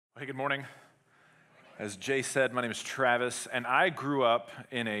Hey, good morning. As Jay said, my name is Travis, and I grew up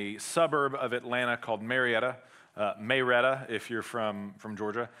in a suburb of Atlanta called Marietta, if you're from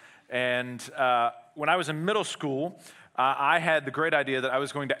Georgia. And when I was in middle school, I had the great idea that I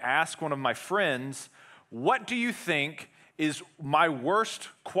was going to ask one of my friends, what do you think is my worst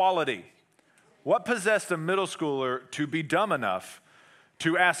quality? What possessed a middle schooler to be dumb enough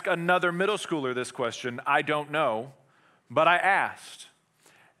to ask another middle schooler this question? I don't know, but I asked.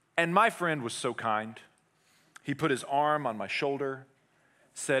 And my friend was so kind. He put his arm on my shoulder,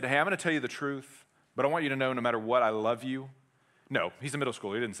 said, hey, I'm going to tell you the truth, but I want you to know no matter what, I love you. No, he's a middle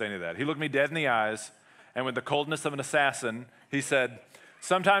schooler. He didn't say any of that. He looked me dead in the eyes, and with the coldness of an assassin, he said,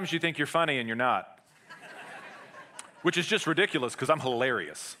 sometimes you think you're funny and you're not, which is just ridiculous because I'm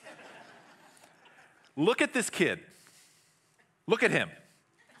hilarious. Look at this kid. Look at him.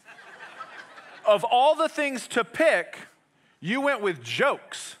 Of all the things to pick, you went with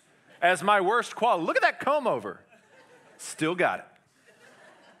jokes as my worst quality. Look at that comb over. Still got it.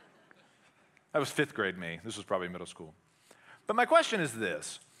 That was fifth grade me. This was probably middle school. But my question is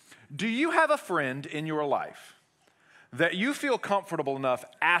this. Do you have a friend in your life that you feel comfortable enough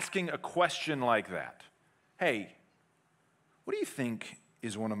asking a question like that? Hey, what do you think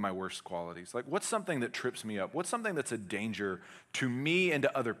is one of my worst qualities? Like, what's something that trips me up? What's something that's a danger to me and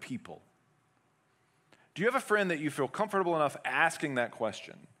to other people? Do you have a friend that you feel comfortable enough asking that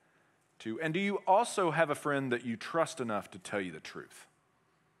question to? And do you also have a friend that you trust enough to tell you the truth?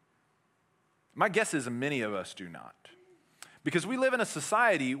 My guess is many of us do not. Because we live in a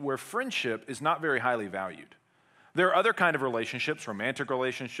society where friendship is not very highly valued. There are other kind of relationships, romantic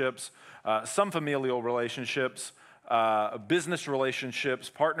relationships, some familial relationships, business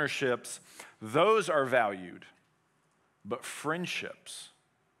relationships, partnerships. Those are valued. But friendships,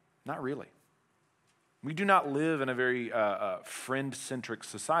 not really. We do not live in a very friend-centric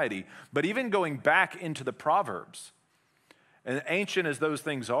society, but even going back into the Proverbs, and ancient as those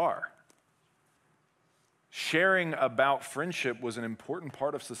things are, sharing about friendship was an important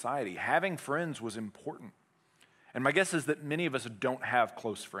part of society. Having friends was important. And my guess is that many of us don't have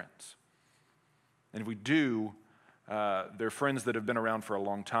close friends. And if we do, they're friends that have been around for a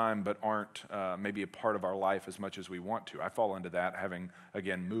long time but aren't maybe a part of our life as much as we want to. I fall into that, having,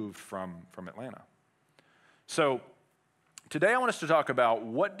 again, moved from Atlanta. So today I want us to talk about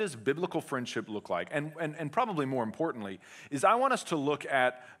what does biblical friendship look like, and probably more importantly, is I want us to look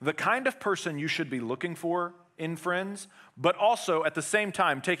at the kind of person you should be looking for in friends, but also at the same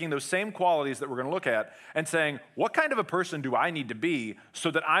time taking those same qualities that we're going to look at and saying, what kind of a person do I need to be so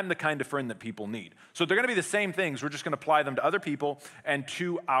that I'm the kind of friend that people need? So they're going to be the same things. We're just going to apply them to other people and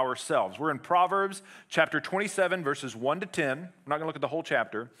to ourselves. We're in Proverbs chapter 27, verses 1 to 10. We're not going to look at the whole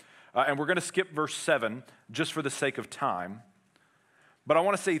chapter. And we're going to skip verse 7 just for the sake of time. But I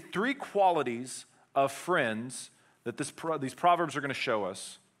want to say three qualities of friends that these Proverbs are going to show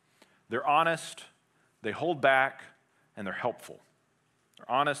us. They're honest, they hold back, and they're helpful.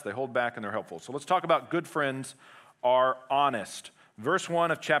 They're honest, they hold back, and they're helpful. So let's talk about good friends are honest. Verse 1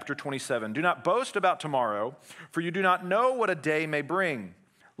 of chapter 27. Do not boast about tomorrow, for you do not know what a day may bring.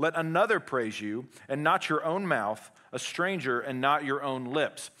 Let another praise you, and not your own mouth, a stranger, and not your own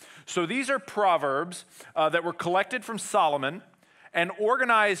lips. So these are Proverbs that were collected from Solomon and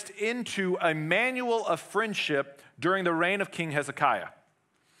organized into a manual of friendship during the reign of King Hezekiah.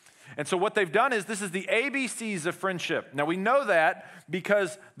 And so what they've done is this is the ABCs of friendship. Now we know that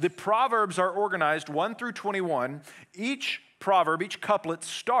because the Proverbs are organized 1 through 21. Each proverb, each couplet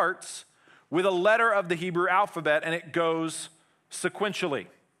starts with a letter of the Hebrew alphabet, and it goes sequentially.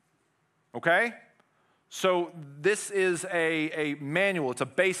 Okay? So this is a manual. It's a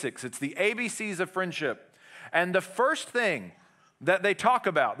basics. It's the ABCs of friendship. And the first thing that they talk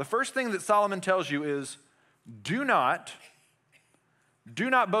about, the first thing that Solomon tells you is, do not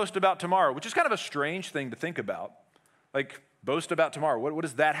boast about tomorrow, which is kind of a strange thing to think about. Like, boast about tomorrow. What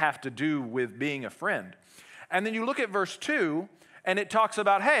does that have to do with being a friend? And then you look at verse 2, and it talks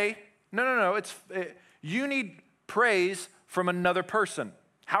about, hey, no, you need praise from another person.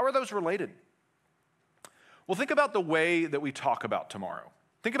 How are those related? Well, think about the way that we talk about tomorrow.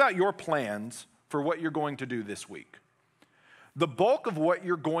 Think about your plans for what you're going to do this week. The bulk of what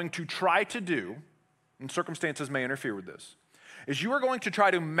you're going to try to do, and circumstances may interfere with this, is you are going to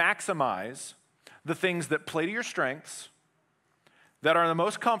try to maximize the things that play to your strengths, that are the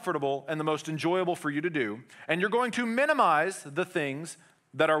most comfortable and the most enjoyable for you to do, and you're going to minimize the things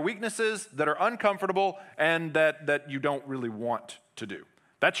that are weaknesses, that are uncomfortable, and that you don't really want to do.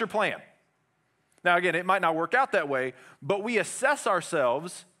 That's your plan. Now, again, it might not work out that way, but we assess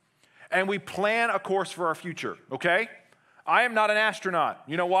ourselves and we plan a course for our future, okay? I am not an astronaut.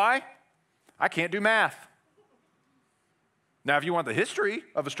 You know why? I can't do math. Now, if you want the history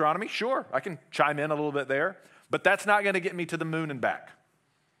of astronomy, sure, I can chime in a little bit there, but that's not going to get me to the moon and back,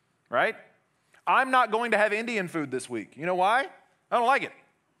 right? I'm not going to have Indian food this week. You know why? I don't like it.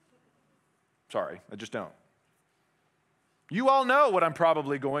 Sorry, I just don't. You all know what I'm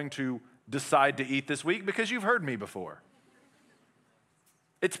probably going to decide to eat this week because you've heard me before.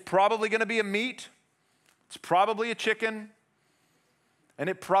 It's probably going to be a meat. It's probably a chicken. And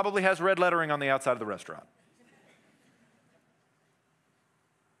it probably has red lettering on the outside of the restaurant.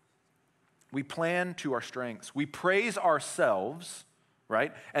 We plan to our strengths. We praise ourselves,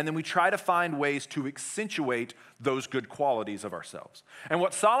 right? And then we try to find ways to accentuate those good qualities of ourselves. And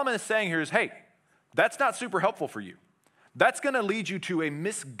what Solomon is saying here is, hey, that's not super helpful for you. That's going to lead you to a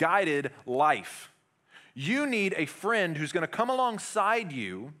misguided life. You need a friend who's going to come alongside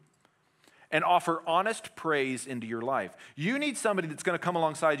you and offer honest praise into your life. You need somebody that's going to come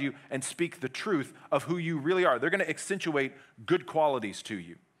alongside you and speak the truth of who you really are. They're going to accentuate good qualities to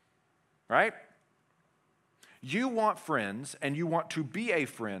you, right? You want friends, and you want to be a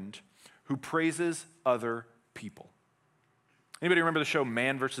friend who praises other people. Anybody remember the show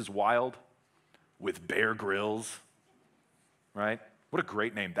Man vs. Wild with Bear Grylls, right? What a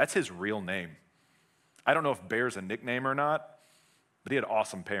great name. That's his real name. I don't know if Bear's a nickname or not, but he had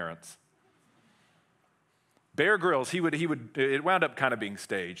awesome parents. Bear Grylls, it wound up kind of being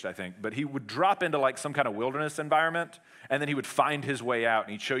staged, I think, but he would drop into like some kind of wilderness environment, and then he would find his way out,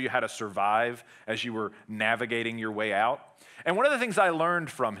 and he'd show you how to survive as you were navigating your way out. And one of the things I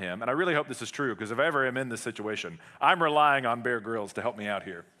learned from him, and I really hope this is true, because if I ever am in this situation, I'm relying on Bear Grylls to help me out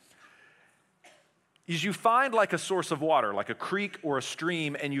here, is you find like a source of water, like a creek or a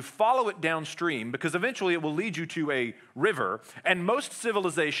stream, and you follow it downstream because eventually it will lead you to a river. And most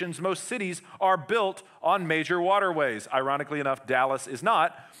civilizations, most cities are built on major waterways. Ironically enough, Dallas is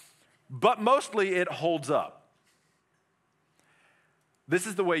not, but mostly it holds up. This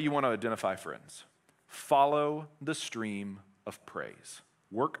is the way you want to identify friends. Follow the stream of praise.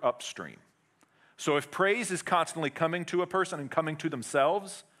 Work upstream. So if praise is constantly coming to a person and coming to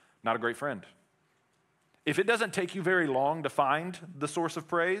themselves, not a great friend. If it doesn't take you very long to find the source of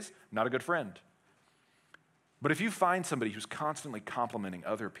praise, not a good friend. But if you find somebody who's constantly complimenting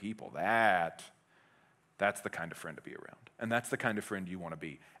other people, that's the kind of friend to be around. And that's the kind of friend you want to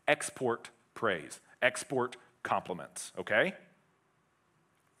be. Export praise. Export compliments, okay?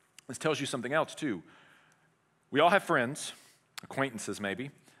 This tells you something else too. We all have friends, acquaintances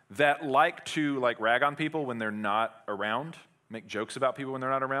maybe, that like to rag on people when they're not around, make jokes about people when they're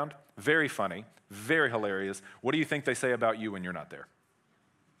not around. Very funny, very hilarious. What do you think they say about you when you're not there?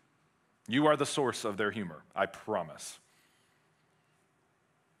 You are the source of their humor, I promise.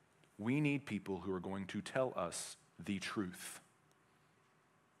 We need people who are going to tell us the truth.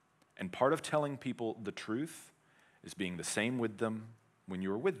 And part of telling people the truth is being the same with them when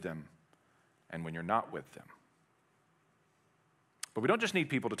you're with them and when you're not with them. But we don't just need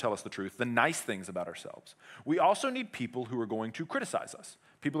people to tell us the truth, the nice things about ourselves. We also need people who are going to criticize us,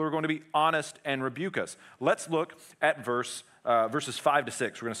 people who are going to be honest and rebuke us. Let's look at verses 5 to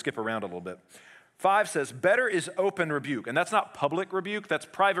 6. We're going to skip around a little bit. 5 says, better is open rebuke. And that's not public rebuke, that's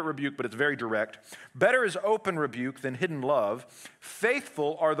private rebuke, but it's very direct. Better is open rebuke than hidden love.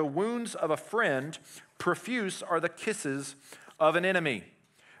 Faithful are the wounds of a friend. Profuse are the kisses of an enemy.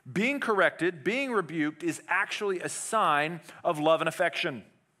 Being corrected, being rebuked is actually a sign of love and affection.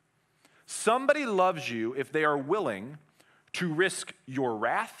 Somebody loves you if they are willing to risk your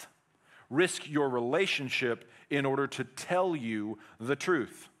wrath, risk your relationship in order to tell you the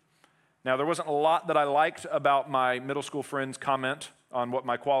truth. Now, there wasn't a lot that I liked about my middle school friend's comment on what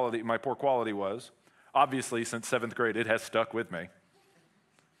my poor quality was. Obviously, since 7th grade, it has stuck with me.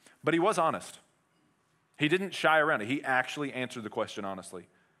 But he was honest. He didn't shy around it. He actually answered the question honestly.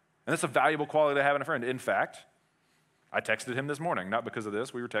 And that's a valuable quality to have in a friend. In fact, I texted him this morning, not because of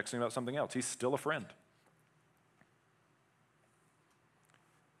this. We were texting about something else. He's still a friend.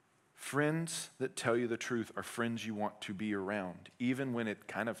 Friends that tell you the truth are friends you want to be around, even when it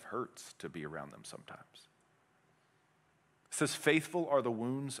kind of hurts to be around them sometimes. It says, faithful are the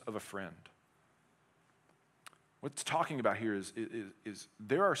wounds of a friend. What it's talking about here is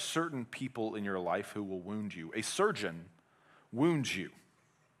there are certain people in your life who will wound you. A surgeon wounds you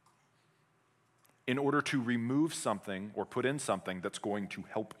in order to remove something or put in something that's going to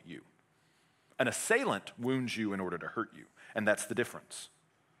help you. An assailant wounds you in order to hurt you, and that's the difference.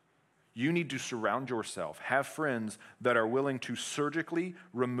 You need to surround yourself, have friends that are willing to surgically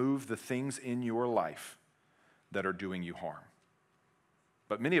remove the things in your life that are doing you harm.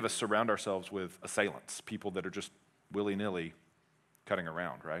 But many of us surround ourselves with assailants, people that are just willy-nilly cutting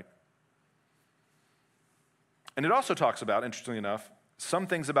around, right? And it also talks about, interestingly enough, some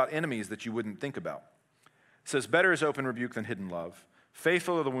things about enemies that you wouldn't think about. It says, better is open rebuke than hidden love.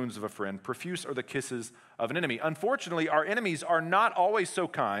 Faithful are the wounds of a friend. Profuse are the kisses of an enemy. Unfortunately, our enemies are not always so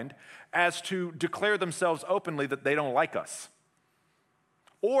kind as to declare themselves openly that they don't like us,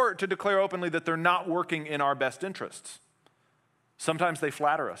 or to declare openly that they're not working in our best interests. Sometimes they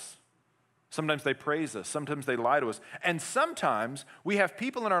flatter us. Sometimes they praise us. Sometimes they lie to us. And sometimes we have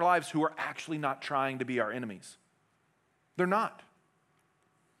people in our lives who are actually not trying to be our enemies. They're not.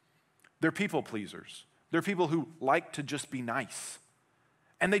 They're people pleasers. They're people who like to just be nice.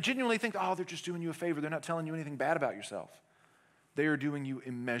 And they genuinely think, oh, they're just doing you a favor. They're not telling you anything bad about yourself. They are doing you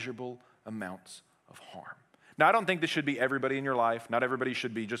immeasurable amounts of harm. Now, I don't think this should be everybody in your life. Not everybody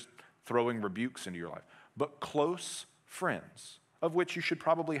should be just throwing rebukes into your life. But close friends, of which you should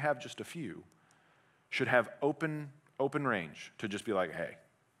probably have just a few, should have open range to just be like, hey,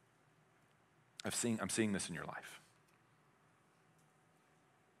 I'm seeing this in your life.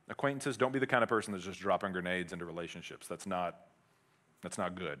 Acquaintances, don't be the kind of person that's just dropping grenades into relationships. That's not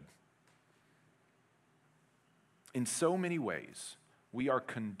good. In so many ways, we are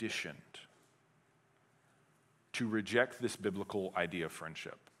conditioned to reject this biblical idea of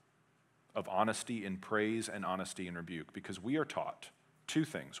friendship, of honesty in praise and honesty in rebuke, because we are taught two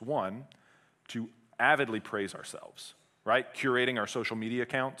things. One, to avidly praise ourselves, right? Curating our social media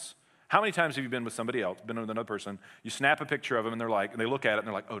accounts. How many times have you been with somebody else, been with another person, you snap a picture of them and they look at it and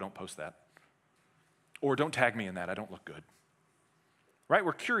they're like, oh, don't post that. Or don't tag me in that, I don't look good. Right?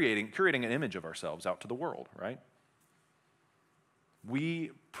 We're curating an image of ourselves out to the world, right?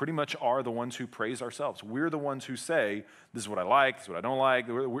 We pretty much are the ones who praise ourselves. We're the ones who say, this is what I like, this is what I don't like.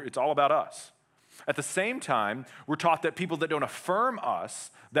 It's all about us. At the same time, we're taught that people that don't affirm us,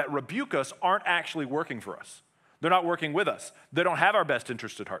 that rebuke us, aren't actually working for us. They're not working with us. They don't have our best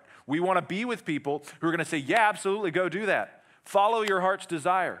interest at heart. We want to be with people who are going to say, yeah, absolutely, go do that. Follow your heart's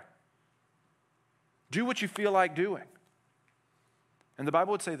desire. Do what you feel like doing. And the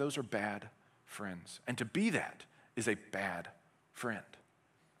Bible would say those are bad friends. And to be that is a bad friend.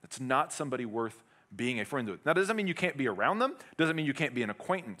 It's not somebody worth being a friend with. Now, doesn't mean you can't be around them. Doesn't mean you can't be an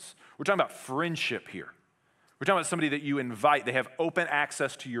acquaintance. We're talking about friendship here. We're talking about somebody that you invite. They have open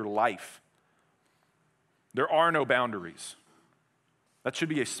access to your life. There are no boundaries. That should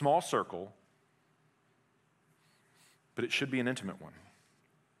be a small circle, but it should be an intimate one.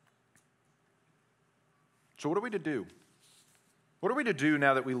 So what are we to do? What are we to do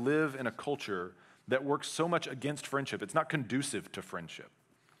now that we live in a culture that works so much against friendship? It's not conducive to friendship.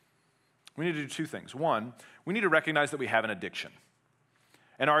 We need to do two things. One, we need to recognize that we have an addiction.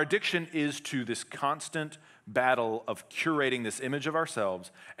 And our addiction is to this constant battle of curating this image of ourselves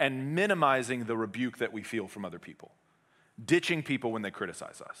and minimizing the rebuke that we feel from other people, ditching people when they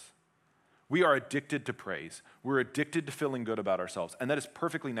criticize us. We are addicted to praise. We're addicted to feeling good about ourselves, and that is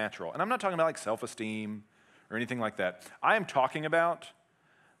perfectly natural. And I'm not talking about like self-esteem or anything like that. I am talking about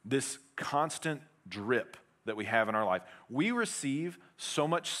this constant drip that we have in our life. We receive so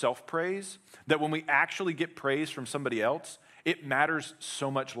much self-praise that when we actually get praise from somebody else, it matters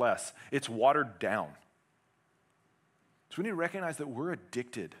so much less. It's watered down. So we need to recognize that we're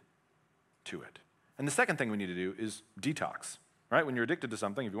addicted to it. And the second thing we need to do is detox, right? When you're addicted to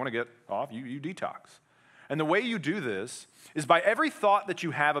something, if you want to get off, you detox. And the way you do this is by every thought that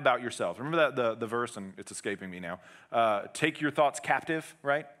you have about yourself. Remember that the verse, and it's escaping me now. Take your thoughts captive,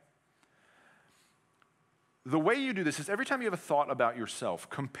 right? The way you do this is every time you have a thought about yourself,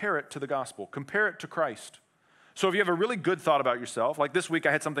 compare it to the gospel. Compare it to Christ. So if you have a really good thought about yourself, like this week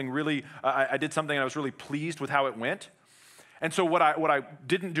I had something really, I did something and I was really pleased with how it went. And so what I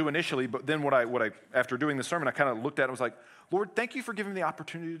didn't do initially, but then what I after doing the sermon, I kind of looked at it and was like, Lord, thank you for giving me the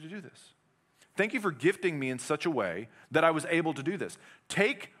opportunity to do this. Thank you for gifting me in such a way that I was able to do this.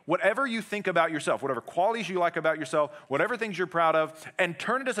 Take whatever you think about yourself, whatever qualities you like about yourself, whatever things you're proud of, and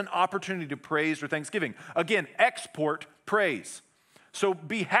turn it as an opportunity to praise or thanksgiving. Again, export praise. So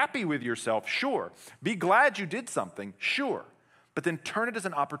be happy with yourself, sure. Be glad you did something, sure. But then turn it as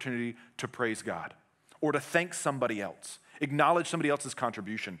an opportunity to praise God or to thank somebody else. Acknowledge somebody else's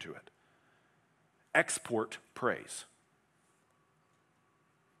contribution to it. Export praise.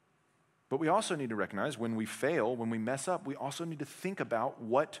 But we also need to recognize when we fail, when we mess up, we also need to think about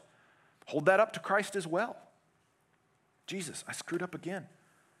hold that up to Christ as well. Jesus, I screwed up again.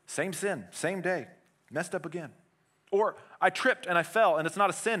 Same sin, same day, messed up again. Or I tripped and I fell, and it's not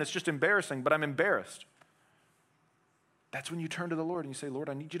a sin, it's just embarrassing, but I'm embarrassed. That's when you turn to the Lord and you say, Lord,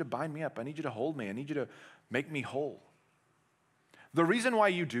 I need you to bind me up. I need you to hold me. I need you to make me whole. The reason why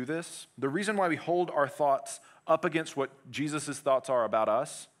you do this, the reason why we hold our thoughts up against what Jesus' thoughts are about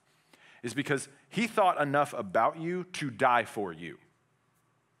us, is because he thought enough about you to die for you.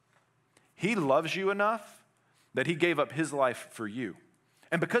 He loves you enough that he gave up his life for you.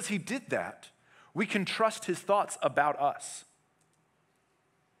 And because he did that, we can trust his thoughts about us.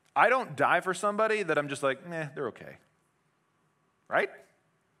 I don't die for somebody that I'm just like, they're okay. Right?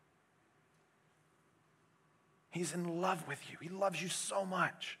 He's in love with you. He loves you so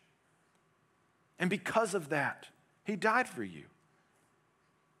much. And because of that, he died for you.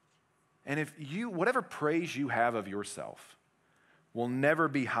 And if you, whatever praise you have of yourself will never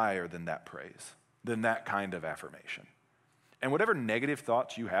be higher than that praise, than that kind of affirmation. And whatever negative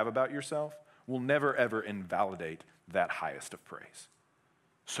thoughts you have about yourself will never, ever invalidate that highest of praise.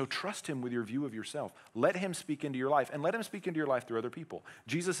 So trust him with your view of yourself. Let him speak into your life, and let him speak into your life through other people.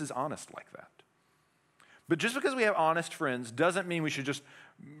 Jesus is honest like that. But just because we have honest friends doesn't mean we should just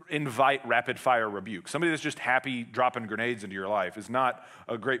invite rapid fire rebuke. Somebody that's just happy dropping grenades into your life is not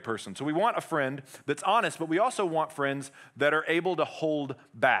a great person. So we want a friend that's honest, but we also want friends that are able to hold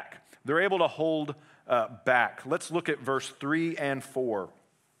back. They're able to hold back. Let's look at verse 3 and 4.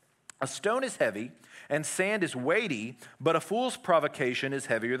 A stone is heavy and sand is weighty, but a fool's provocation is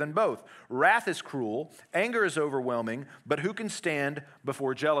heavier than both. Wrath is cruel, anger is overwhelming, but who can stand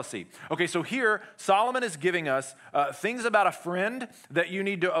before jealousy? Okay, so here Solomon is giving us things about a friend that you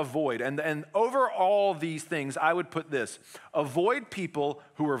need to avoid. And over all these things, I would put this: avoid people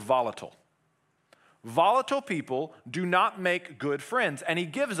who are volatile. Volatile people do not make good friends. And he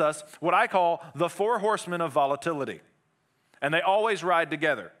gives us what I call the 4 horsemen of volatility. And they always ride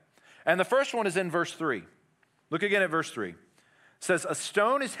together. And the first one is in verse 3. Look again at verse 3. It says, a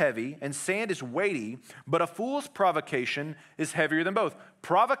stone is heavy and sand is weighty, but a fool's provocation is heavier than both.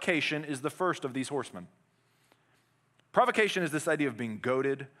 Provocation is the first of these horsemen. Provocation is this idea of being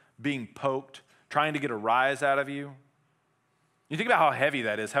goaded, being poked, trying to get a rise out of you. You think about how heavy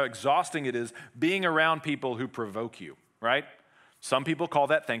that is, how exhausting it is being around people who provoke you, right? Some people call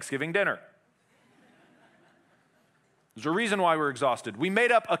that Thanksgiving dinner. There's a reason why we're exhausted. We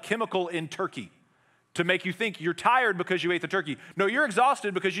made up a chemical in turkey to make you think you're tired because you ate the turkey. No, you're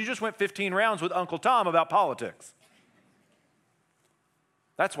exhausted because you just went 15 rounds with Uncle Tom about politics.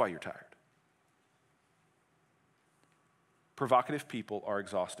 That's why you're tired. Provocative people are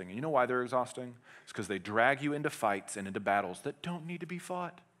exhausting. And you know why they're exhausting? It's because they drag you into fights and into battles that don't need to be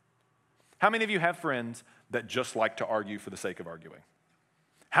fought. How many of you have friends that just like to argue for the sake of arguing?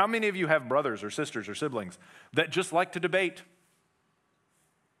 How many of you have brothers or sisters or siblings that just like to debate?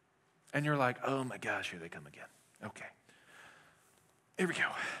 And you're like, oh my gosh, here they come again. Okay. Here we go.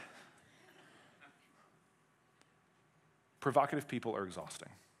 Provocative people are exhausting.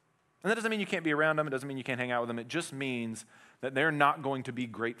 And that doesn't mean you can't be around them. It doesn't mean you can't hang out with them. It just means that they're not going to be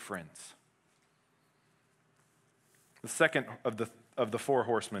great friends. The second of the 4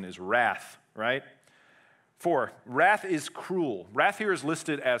 horsemen is wrath, right? 4, wrath is cruel. Wrath here is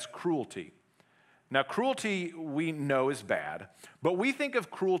listed as cruelty. Now, cruelty we know is bad, but we think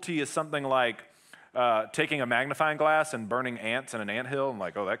of cruelty as something like taking a magnifying glass and burning ants in an anthill and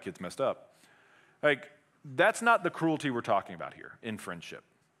like, oh, that kid's messed up. Like, that's not the cruelty we're talking about here in friendship.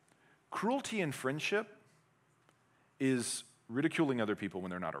 Cruelty in friendship is ridiculing other people when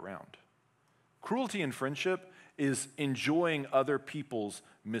they're not around. Cruelty in friendship is enjoying other people's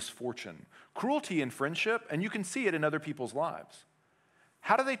misfortune. Cruelty in friendship, and you can see it in other people's lives.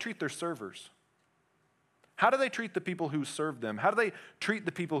 How do they treat their servers? How do they treat the people who serve them? How do they treat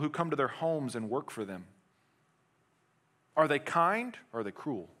the people who come to their homes and work for them? Are they kind or are they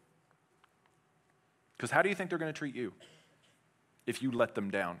cruel? Because how do you think they're going to treat you if you let them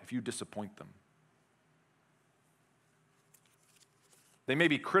down, if you disappoint them? They may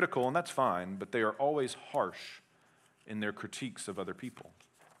be critical, and that's fine, but they are always harsh in their critiques of other people.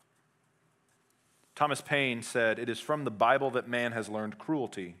 Thomas Paine said, "It is from the Bible that man has learned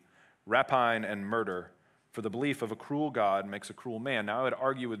cruelty, rapine, and murder, for the belief of a cruel God makes a cruel man." Now, I would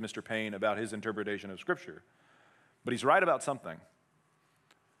argue with Mr. Paine about his interpretation of Scripture, but he's right about something.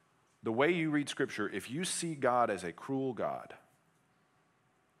 The way you read Scripture, if you see God as a cruel God,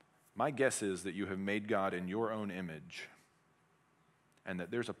 my guess is that you have made God in your own image, and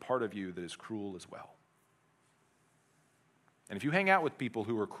that there's a part of you that is cruel as well. And if you hang out with people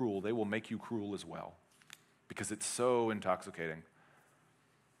who are cruel, they will make you cruel as well, because it's so intoxicating.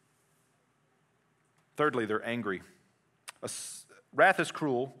 Thirdly, they're angry. Wrath is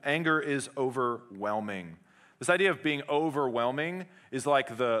cruel. Anger is overwhelming. This idea of being overwhelming is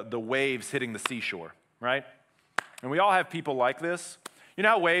like the waves hitting the seashore, right? And we all have people like this. You know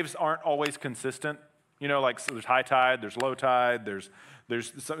how waves aren't always consistent? You know, like so there's high tide, there's low tide, there's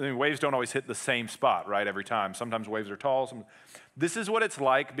something, waves don't always hit the same spot, right, every time. Sometimes waves are tall. This is what it's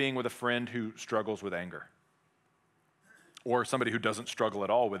like being with a friend who struggles with anger. Or somebody who doesn't struggle at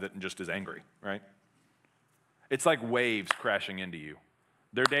all with it and just is angry, right? It's like waves crashing into you.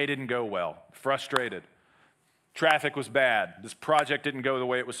 Their day didn't go well, frustrated. Traffic was bad. This project didn't go the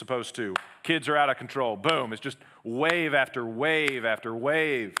way it was supposed to. Kids are out of control. Boom, it's just wave after wave after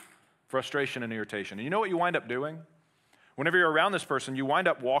wave. Frustration and irritation. And you know what you wind up doing? Whenever you're around this person, you wind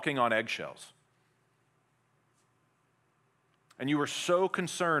up walking on eggshells. And you are so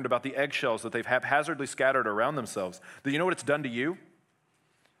concerned about the eggshells that they've haphazardly scattered around themselves that you know what it's done to you?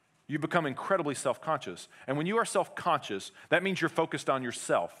 You become incredibly self-conscious. And when you are self-conscious, that means you're focused on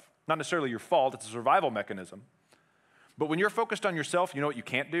yourself. Not necessarily your fault, it's a survival mechanism. But when you're focused on yourself, you know what you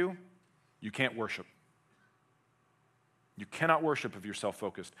can't do? You can't worship. You cannot worship if you're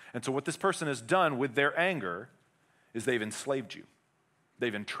self-focused. And so what this person has done with their anger is they've enslaved you.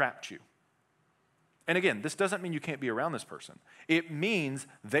 They've entrapped you. And again, this doesn't mean you can't be around this person. It means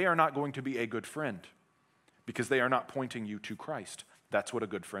they are not going to be a good friend because they are not pointing you to Christ. That's what a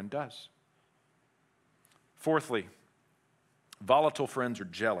good friend does. Fourthly, volatile friends are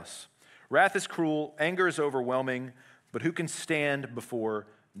jealous. Wrath is cruel, anger is overwhelming, but who can stand before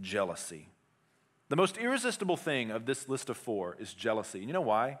jealousy? The most irresistible thing of this list of 4 is jealousy. You know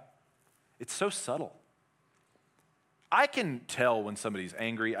why? It's so subtle. I can tell when somebody's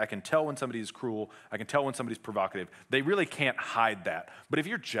angry. I can tell when somebody's cruel. I can tell when somebody's provocative. They really can't hide that. But if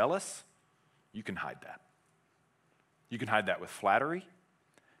you're jealous, you can hide that. You can hide that with flattery.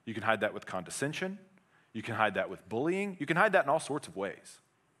 You can hide that with condescension. You can hide that with bullying. You can hide that in all sorts of ways.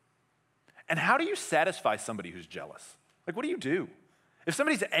 And how do you satisfy somebody who's jealous? Like, what do you do? If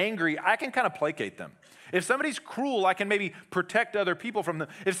somebody's angry, I can kind of placate them. If somebody's cruel, I can maybe protect other people from them.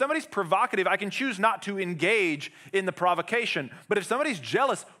 If somebody's provocative, I can choose not to engage in the provocation. But if somebody's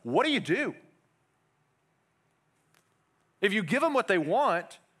jealous, what do? If you give them what they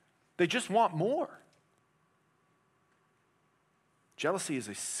want, they just want more. Jealousy is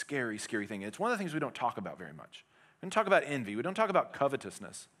a scary, scary thing. It's one of the things we don't talk about very much. We don't talk about envy. We don't talk about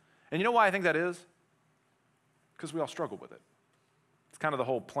covetousness. And you know why I think that is? Because we all struggle with it. It's kind of the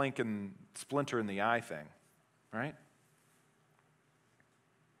whole plank and splinter in the eye thing, right?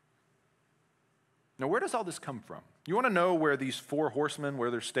 Now, where does all this come from? You want to know where these 4 horsemen,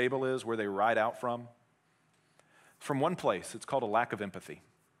 where their stable is, where they ride out from? From one place. It's called a lack of empathy.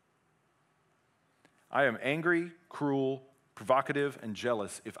 I am angry, cruel, provocative, and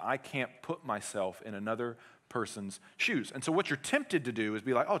jealous if I can't put myself in another person's shoes. And so what you're tempted to do is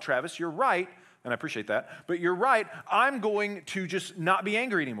be like, oh, Travis, you're right. And I appreciate that, but you're right, I'm going to just not be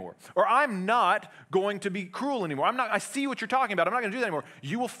angry anymore. Or I'm not going to be cruel anymore. I see what you're talking about, I'm not gonna do that anymore.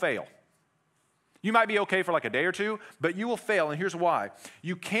 You will fail. You might be okay for like a day or two, but you will fail, and here's why.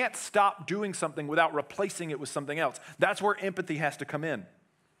 You can't stop doing something without replacing it with something else. That's where empathy has to come in.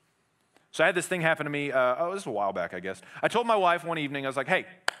 So I had this thing happen to me, this was a while back, I guess. I told my wife one evening, I was like, hey,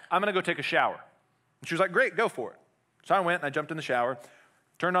 I'm gonna go take a shower. And she was like, great, go for it. So I went and I jumped in the shower,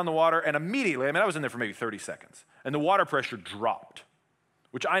 turned on the water, and immediately, I was in there for maybe 30 seconds, and the water pressure dropped,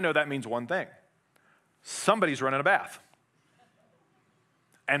 which I know that means one thing. Somebody's running a bath.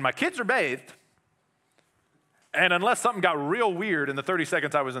 And my kids are bathed, and unless something got real weird in the 30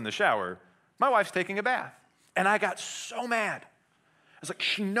 seconds I was in the shower, my wife's taking a bath. And I got so mad. I was like,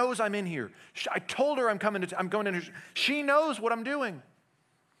 she knows I'm in here. I told her I'm going in here. She knows what I'm doing.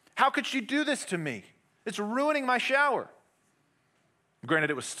 How could she do this to me? It's ruining my shower.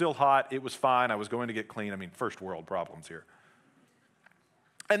 Granted, it was still hot. It was fine. I was going to get clean. First world problems here.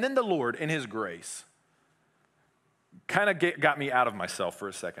 And then the Lord, in his grace, kind of got me out of myself for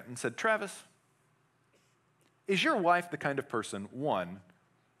a second and said, Travis, is your wife the kind of person, one,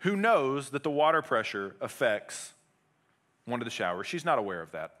 who knows that the water pressure affects one of the showers? She's not aware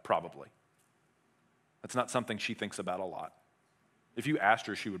of that, probably. That's not something she thinks about a lot. If you asked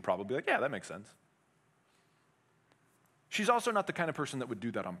her, she would probably be like, yeah, that makes sense. She's also not the kind of person that would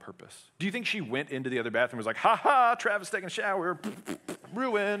do that on purpose. Do you think she went into the other bathroom and was like, ha, Travis taking a shower,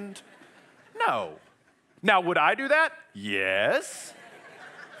 ruined? No. Now, would I do that? Yes.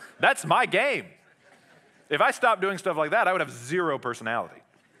 That's my game. If I stopped doing stuff like that, I would have 0 personality.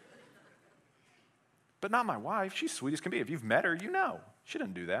 But not my wife. She's sweet as can be. If you've met her, you know. She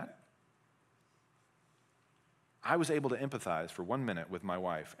didn't do that. I was able to empathize for 1 minute with my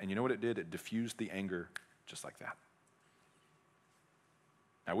wife, and you know what it did? It diffused the anger just like that.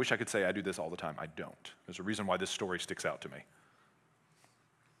 I wish I could say I do this all the time. I don't. There's a reason why this story sticks out to me.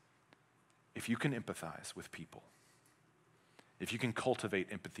 If you can empathize with people, if you can cultivate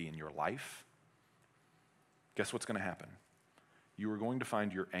empathy in your life, guess what's going to happen? You are going to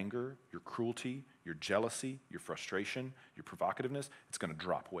find your anger, your cruelty, your jealousy, your frustration, your provocativeness, it's going to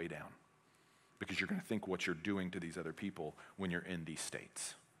drop way down because you're going to think what you're doing to these other people when you're in these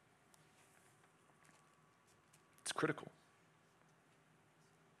states. It's critical.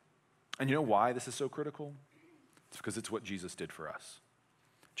 And you know why this is so critical? It's because it's what Jesus did for us.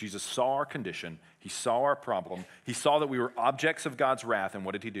 Jesus saw our condition. He saw our problem. He saw that we were objects of God's wrath, and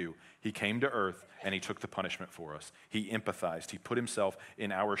what did he do? He came to earth, and he took the punishment for us. He empathized. He put himself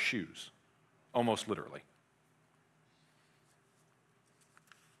in our shoes, almost literally.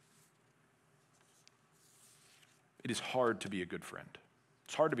 It is hard to be a good friend.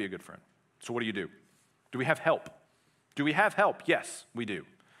 It's hard to be a good friend. So what do? Do we have help? Do we have help? Yes, we do.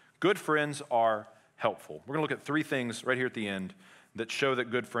 Good friends are helpful. We're going to look at 3 things right here at the end that show that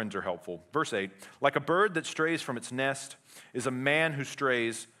good friends are helpful. Verse 8, like a bird that strays from its nest is a man who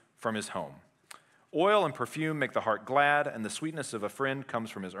strays from his home. Oil and perfume make the heart glad, and the sweetness of a friend comes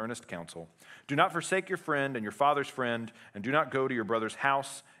from his earnest counsel. Do not forsake your friend and your father's friend, and do not go to your brother's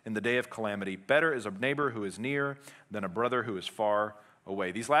house in the day of calamity. Better is a neighbor who is near than a brother who is far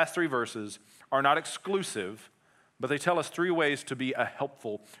away. These last 3 verses are not exclusive, but they tell us 3 ways to be a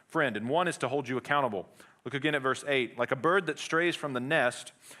helpful friend, and one is to hold you accountable. Look again at verse 8. Like a bird that strays from the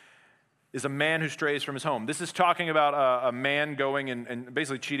nest is a man who strays from his home. This is talking about a man going and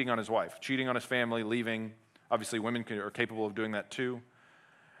basically cheating on his wife, cheating on his family, leaving. Obviously, women are capable of doing that too.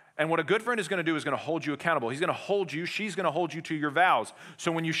 And what a good friend is going to do is going to hold you accountable. He's going to hold you, she's going to hold you to your vows.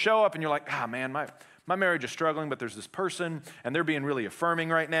 So when you show up and you're like, man, my marriage is struggling, but there's this person, and they're being really affirming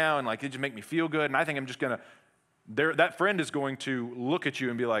right now, and like, it just make me feel good, and I think I'm just going to, that friend is going to look at you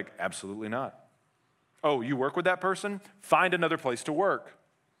and be like, absolutely not. Oh, you work with that person? Find another place to work.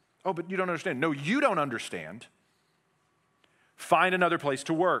 Oh, but you don't understand. No, you don't understand. Find another place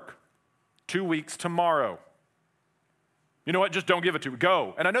to work. 2 weeks tomorrow. You know what? Just don't give it to me.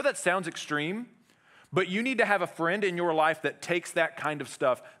 Go. And I know that sounds extreme, but you need to have a friend in your life that takes that kind of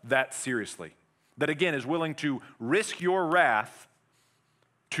stuff that seriously. That, again, is willing to risk your wrath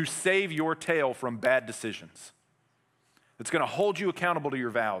to save your tail from bad decisions. It's going to hold you accountable to your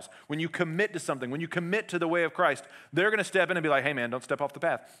vows. When you commit to something, when you commit to the way of Christ, they're going to step in and be like, hey man, don't step off the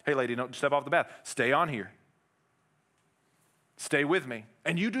path. Hey lady, don't step off the path. Stay on here. Stay with me.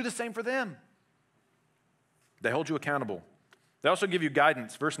 And you do the same for them. They hold you accountable. They also give you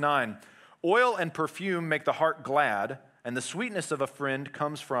guidance. Verse 9, oil and perfume make the heart glad, and the sweetness of a friend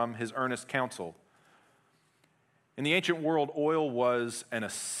comes from his earnest counsel. In the ancient world, oil was an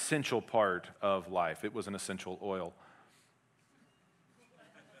essential part of life. It was an essential oil.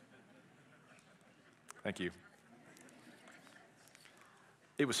 Thank you.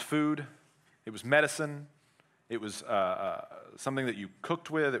 It was food. It was medicine. It was something that you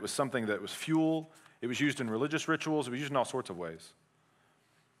cooked with. It was something that was fuel. It was used in religious rituals. It was used in all sorts of ways.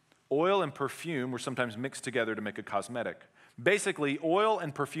 Oil and perfume were sometimes mixed together to make a cosmetic. Basically, oil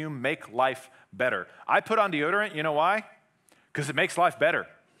and perfume make life better. I put on deodorant, you know why? Because it makes life better.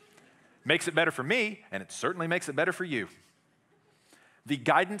 Makes it better for me, and it certainly makes it better for you. The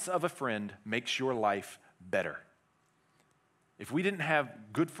guidance of a friend makes your life better. If we didn't have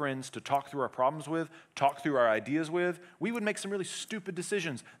good friends to talk through our problems with, talk through our ideas with, we would make some really stupid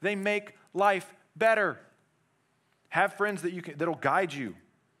decisions. They make life better. Have friends that'll guide you.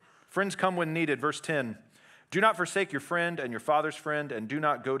 Friends come when needed. Verse 10, do not forsake your friend and your father's friend, and do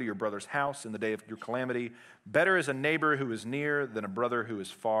not go to your brother's house in the day of your calamity. Better is a neighbor who is near than a brother who is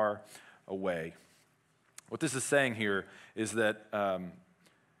far away. What this is saying here is that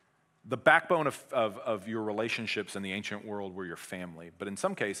the backbone of your relationships in the ancient world were your family. But in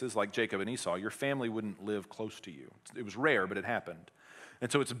some cases, like Jacob and Esau, your family wouldn't live close to you. It was rare, but it happened. And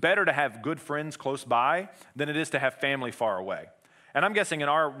so it's better to have good friends close by than it is to have family far away. And I'm guessing in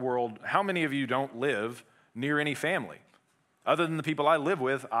our world, how many of you don't live near any family? Other than the people I live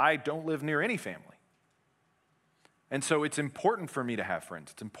with, I don't live near any family. And so it's important for me to have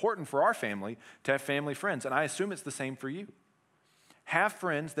friends. It's important for our family to have family friends. And I assume it's the same for you. Have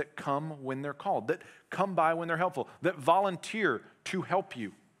friends that come when they're called, that come by when they're helpful, that volunteer to help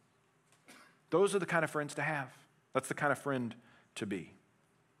you. Those are the kind of friends to have. That's the kind of friend to be.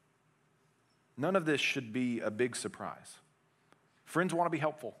 None of this should be a big surprise. Friends want to be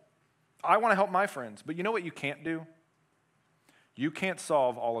helpful. I want to help my friends. But you know what you can't do? You can't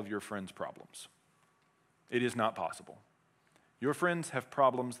solve all of your friends' problems. It is not possible. Your friends have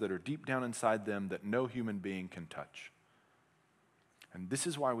problems that are deep down inside them that no human being can touch. And this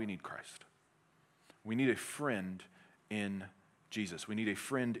is why we need Christ. We need a friend in Jesus. We need a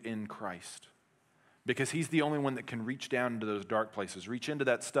friend in Christ. because he's the only one that can reach down into those dark places, reach into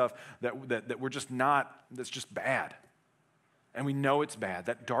that stuff that we're just not, that's just bad. And we know it's bad,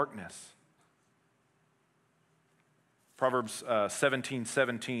 that darkness. Proverbs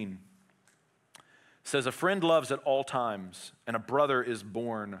 17:17 says, a friend loves at all times, and a brother is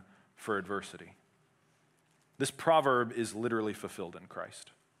born for adversity. This proverb is literally fulfilled in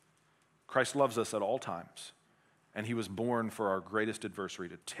Christ. Christ loves us at all times, and he was born for our greatest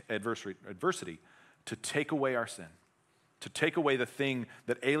adversity, to take away our sin, to take away the thing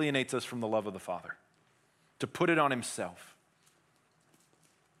that alienates us from the love of the Father, to put it on himself.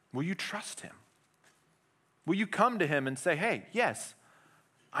 Will you trust him? Will you come to him and say, hey, yes,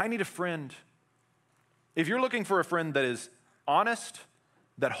 I need a friend. If you're looking for a friend that is honest,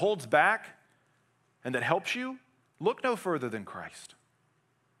 that holds back, and that helps you, look no further than Christ.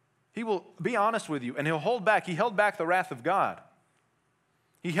 He will be honest with you, and he'll hold back. He held back the wrath of God.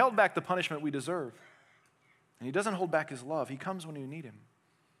 He held back the punishment we deserve. And he doesn't hold back his love. He comes when you need him.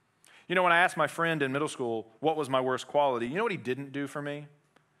 You know, when I asked my friend in middle school what was my worst quality, you know what he didn't do for me?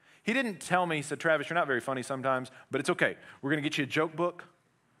 He didn't tell me, he said, Travis, you're not very funny sometimes, but it's okay. We're going to get you a joke book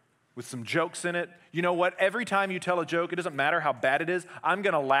with some jokes in it. You know what? Every time you tell a joke, it doesn't matter how bad it is, I'm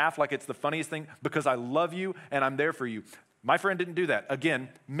going to laugh like it's the funniest thing because I love you and I'm there for you. My friend didn't do that. Again,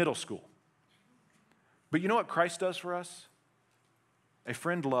 middle school. But you know what Christ does for us? A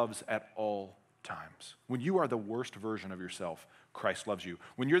friend loves at all times. When you are the worst version of yourself, Christ loves you.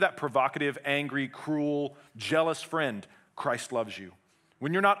 When you're that provocative, angry, cruel, jealous friend, Christ loves you.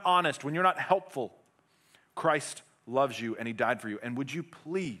 When you're not honest, when you're not helpful, Christ loves you and he died for you. And would you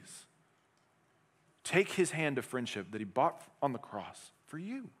please take his hand of friendship that he bought on the cross for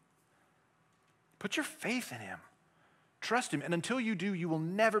you? Put your faith in him. Trust him. And until you do, you will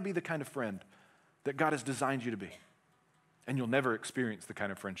never be the kind of friend that God has designed you to be. And you'll never experience the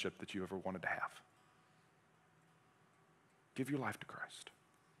kind of friendship that you ever wanted to have. Give your life to Christ.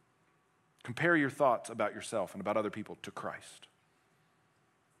 Compare your thoughts about yourself and about other people to Christ.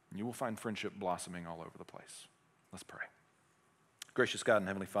 And you will find friendship blossoming all over the place. Let's pray. Gracious God and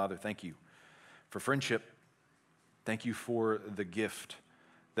Heavenly Father, thank you for friendship. Thank you for the gift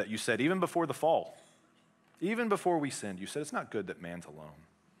that you said, even before the fall, even before we sinned, you said it's not good that man's alone.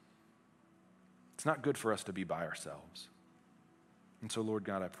 It's not good for us to be by ourselves. And so, Lord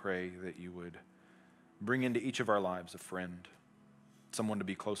God, I pray that you would bring into each of our lives a friend, someone to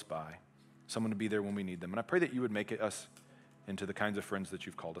be close by, someone to be there when we need them. And I pray that you would make us into the kinds of friends that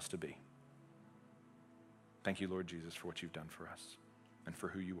you've called us to be. Thank you, Lord Jesus, for what you've done for us and for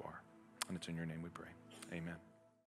who you are. And it's in your name we pray. Amen.